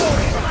वाले हैं।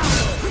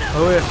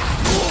 ओए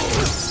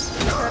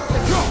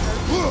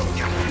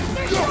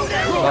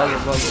भागो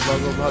भागो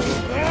भागो भागो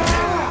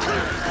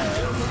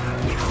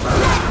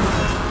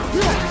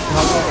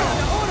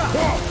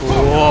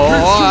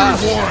Retreat,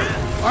 boy.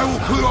 I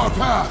will clear our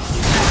path.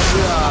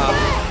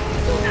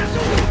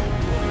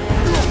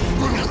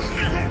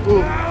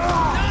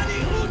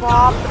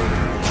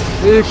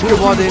 एक के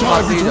बाद एक Time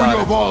आते ही जा between रहे your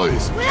हैं।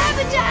 volleys. What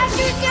happened to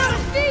after you down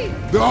speed?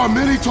 There are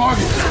many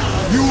targets.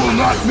 You will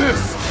not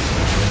miss.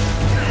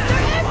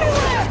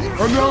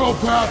 A narrow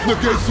path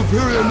negates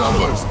superior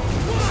numbers.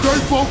 Stay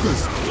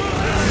focused.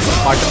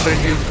 Pattern friend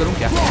use करूं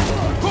क्या?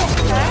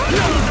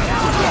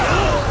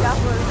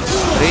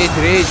 रेज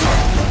रेज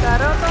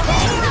करो तो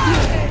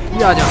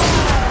ये आ जा,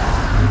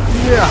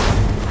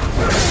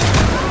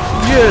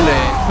 ये ले।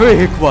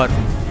 एक बार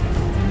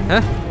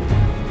हैं,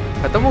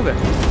 खत्म हो गया।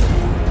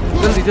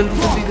 जल्दी जल्दी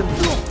जल्दी जल्दी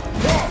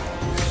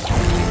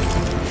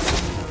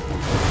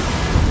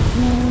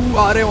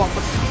आ रहे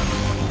वापस।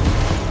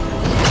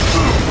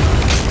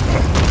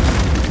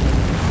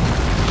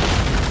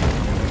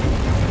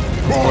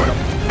 Boy,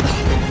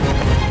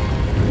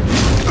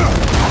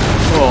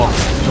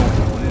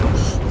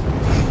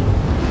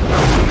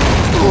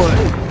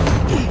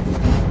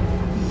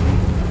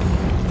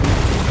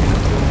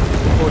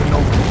 oh no,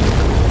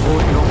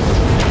 oh no.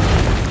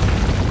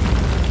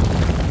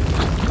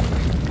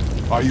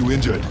 are you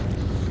injured?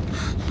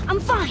 I'm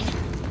fine.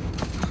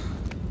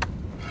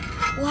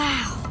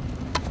 Wow.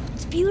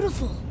 It's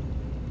beautiful.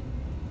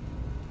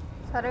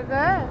 सारे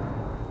गए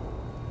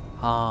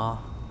हाँ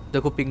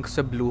देखो, पिंक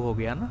से ब्लू हो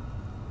गया ना।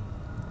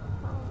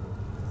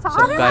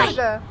 सारे गए। मर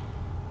गए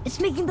It's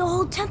making the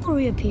whole temple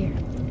reappear.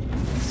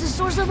 It's the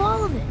source of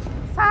all of it.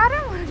 सारे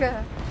मर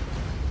गए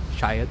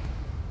शायद।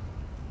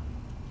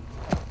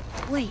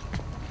 Wait.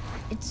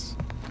 It's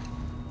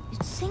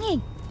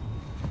singing.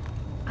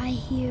 I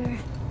hear her.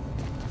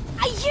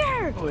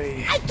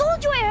 Wait. I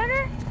told you I heard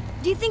her.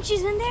 Do you think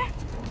she's in there?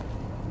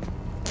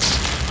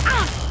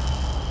 Ah!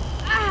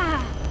 Ah!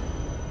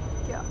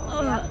 क्या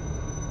हो गया?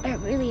 That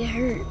really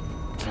hurt.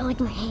 I felt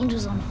like my hand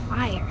was on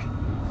fire.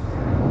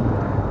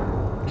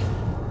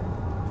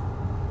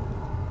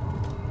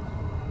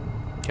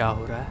 क्या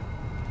हो रहा है?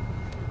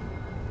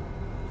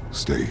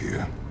 Stay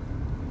here.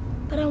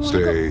 But I want to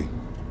go. Stay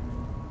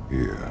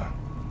here.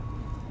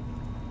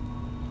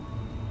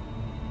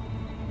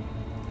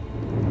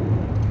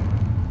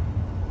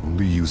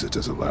 Only use it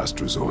as a last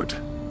resort.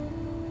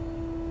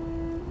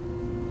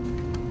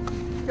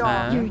 क्या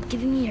You're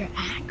giving me your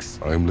axe?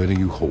 I'm letting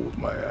you hold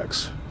my axe.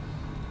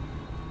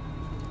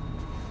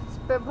 इस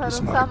पे It's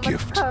भरोसा not a मत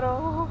gift. करो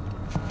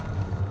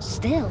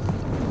Still.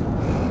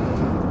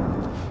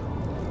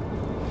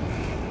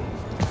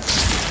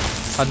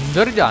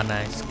 अंदर जाना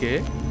है इसके।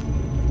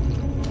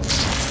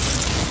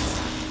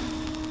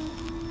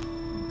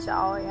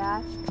 जाओ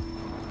यार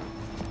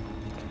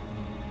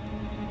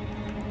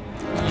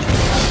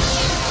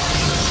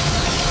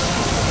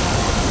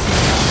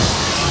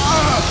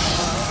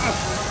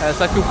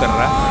ऐसा क्यों कर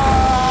रहा है?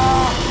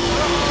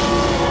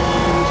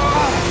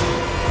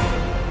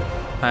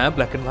 हाँ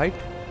black and white.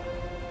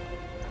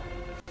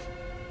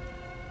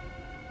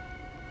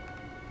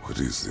 What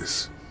is this?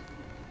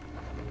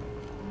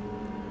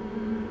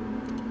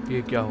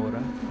 ये क्या हो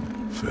रहा है?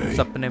 Faye?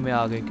 सपने में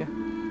आ गए क्या?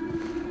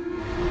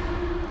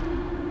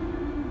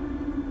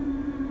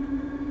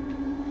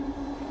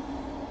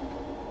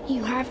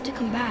 You have to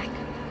come back.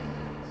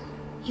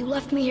 You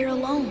left me here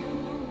alone.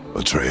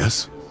 Atreus?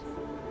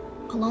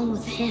 Alone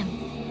with him.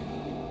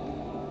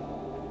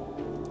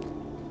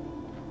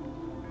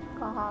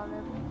 कहाँ आ गए?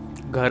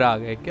 घर आ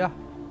गए क्या?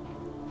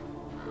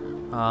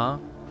 हाँ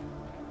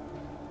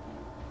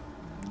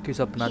कि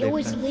सपना He देख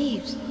always रहे हैं।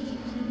 leaves.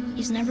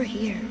 He's never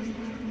here.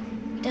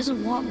 He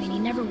doesn't want me and he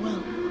never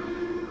will.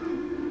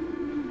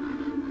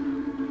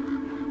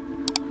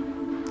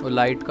 वो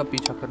लाइट का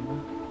पीछा करना।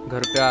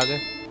 घर पे आ गए।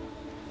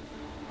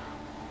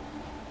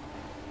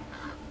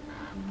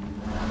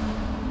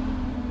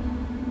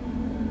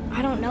 I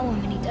don't know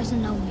him and he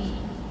doesn't know me.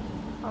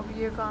 अब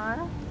ये कहाँ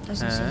है?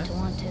 Doesn't seem to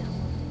want to.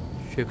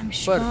 Ship I'm पर।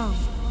 strong.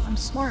 I'm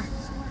smart.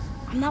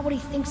 I'm not what he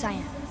thinks I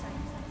am.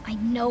 I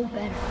know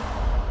better.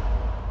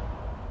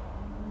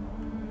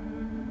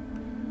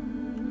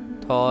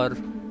 Thor.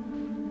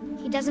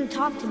 He doesn't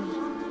talk to me.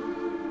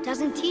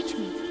 Doesn't teach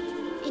me.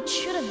 It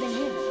should have been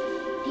him.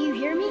 Do you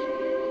hear me?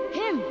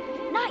 Him,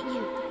 not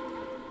you.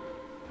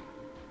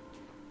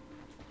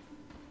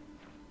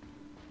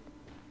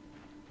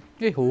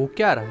 ये हो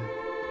क्या रहा है?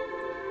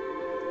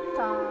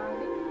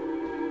 तारी।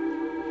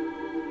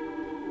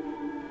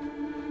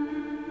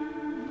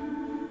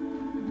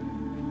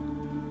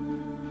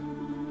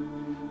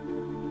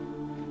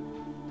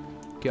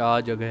 क्या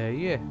जगह है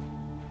ये?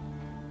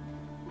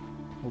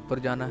 ऊपर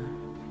जाना है।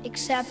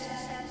 Except,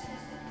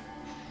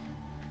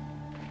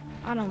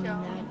 I don't mean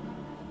that.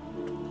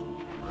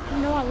 You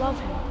know I love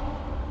him.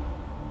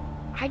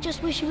 I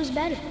just wish he was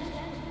better.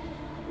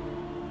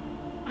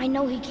 I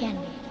know he can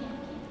be.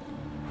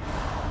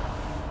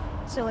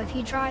 So if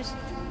he tries,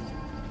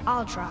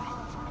 I'll try.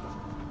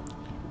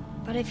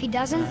 But if he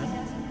doesn't,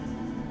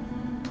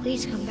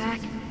 please come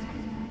back.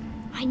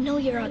 I know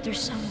you're out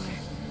there somewhere.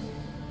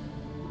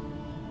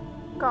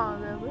 कहाँ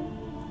गए भाई?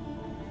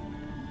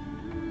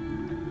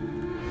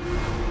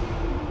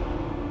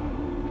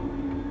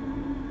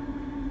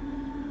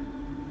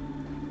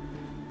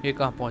 ये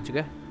कहाँ पहुँच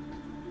गए?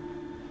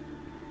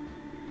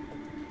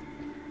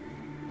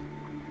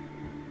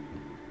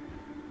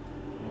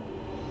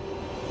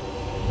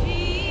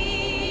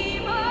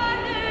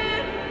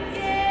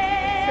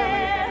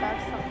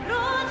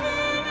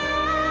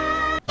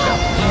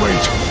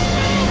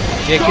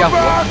 ये क्या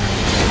हुआ?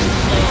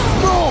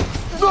 No!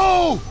 No!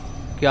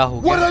 क्या हो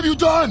What गया? have you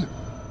done?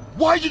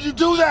 Why did you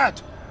do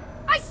that?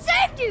 I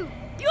saved you!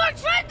 You were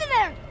trapped in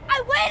there! I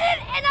waited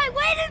and I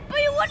waited, but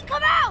you wouldn't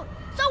come out!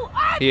 So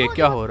I ये pulled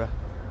क्या you हो रहा?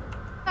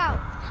 out!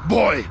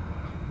 Boy!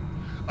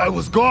 I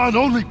was gone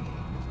only...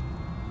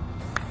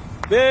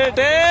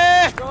 बेटे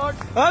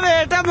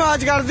बेटे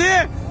मौज कर दी।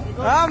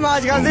 हाँ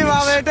मौज कर दी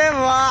वाह बेटे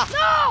वाह।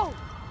 No!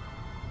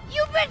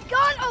 You've been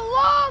gone a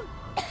long,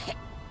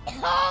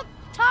 long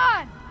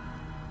time!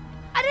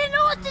 I didn't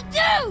know what to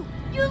do!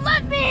 You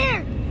left me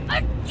here!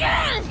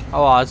 Again!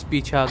 आवाज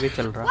पीछे आगे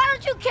चल रहा। Why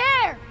don't you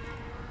care?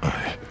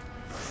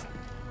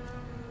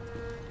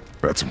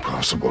 That's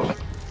impossible.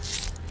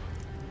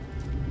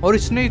 और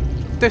इसने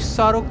इतने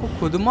सारों को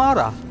खुद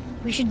मारा।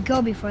 We should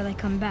go before they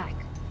come back.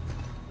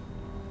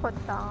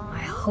 पता।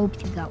 I hope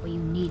you got what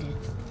you needed.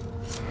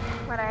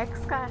 मेरा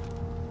एक्स का है।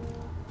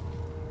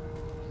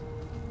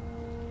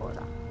 हो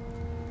रहा।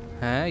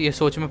 हैं ये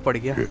सोच में पड़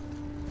गया।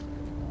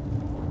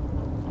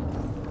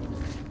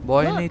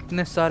 बॉय ने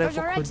इतने सारे There's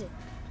को our खुद exit.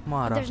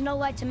 मारा। There's no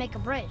light to make a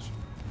bridge.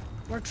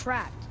 We're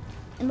trapped.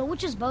 And the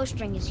witch's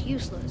bowstring is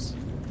useless.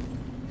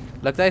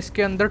 लगता है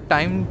इसके अंदर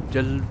टाइम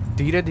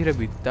धीरे धीरे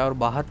बीतता है और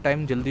बाहर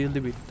टाइम जल्दी जल्दी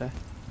बीतता है।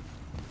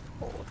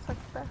 हो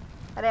सकता है।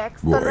 अरे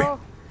एक्स तो Boy, low.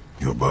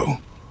 your bow.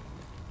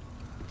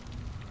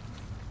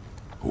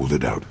 Hold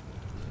it out.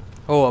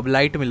 ओ अब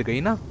लाइट मिल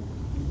गई ना,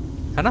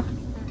 है ना?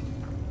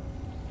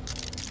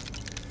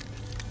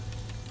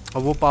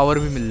 अब वो पावर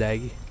भी मिल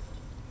जाएगी।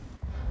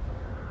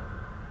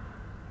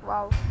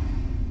 Wow.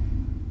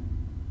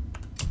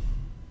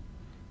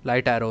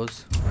 Light arrows.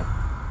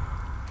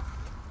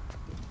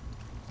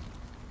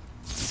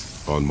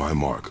 On my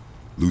mark,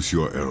 loose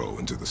your arrow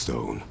into the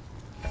stone.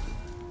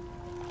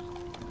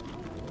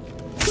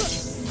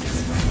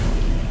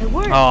 It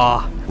worked.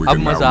 We अब can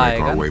now मजा make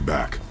आएगा। our way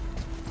back.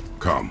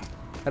 Come.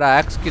 अरे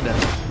एक्स किधर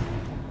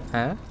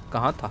है?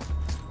 कहाँ था?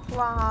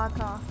 वहाँ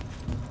था।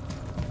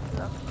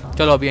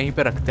 चलो अब यहीं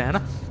पे रखते हैं ना।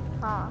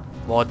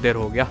 हाँ। बहुत देर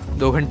हो गया,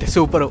 2 घंटे से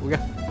ऊपर हो गया,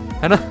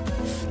 है ना?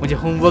 मुझे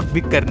होमवर्क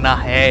भी करना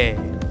है।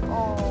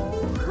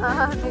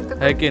 नहीं तो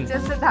है कि टीचर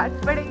से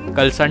डांट पड़ेगी।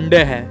 कल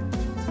संडे है।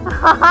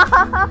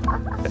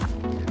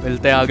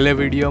 मिलते हैं अगले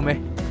वीडियो में,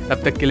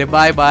 तब तक के लिए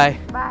बाय बाय।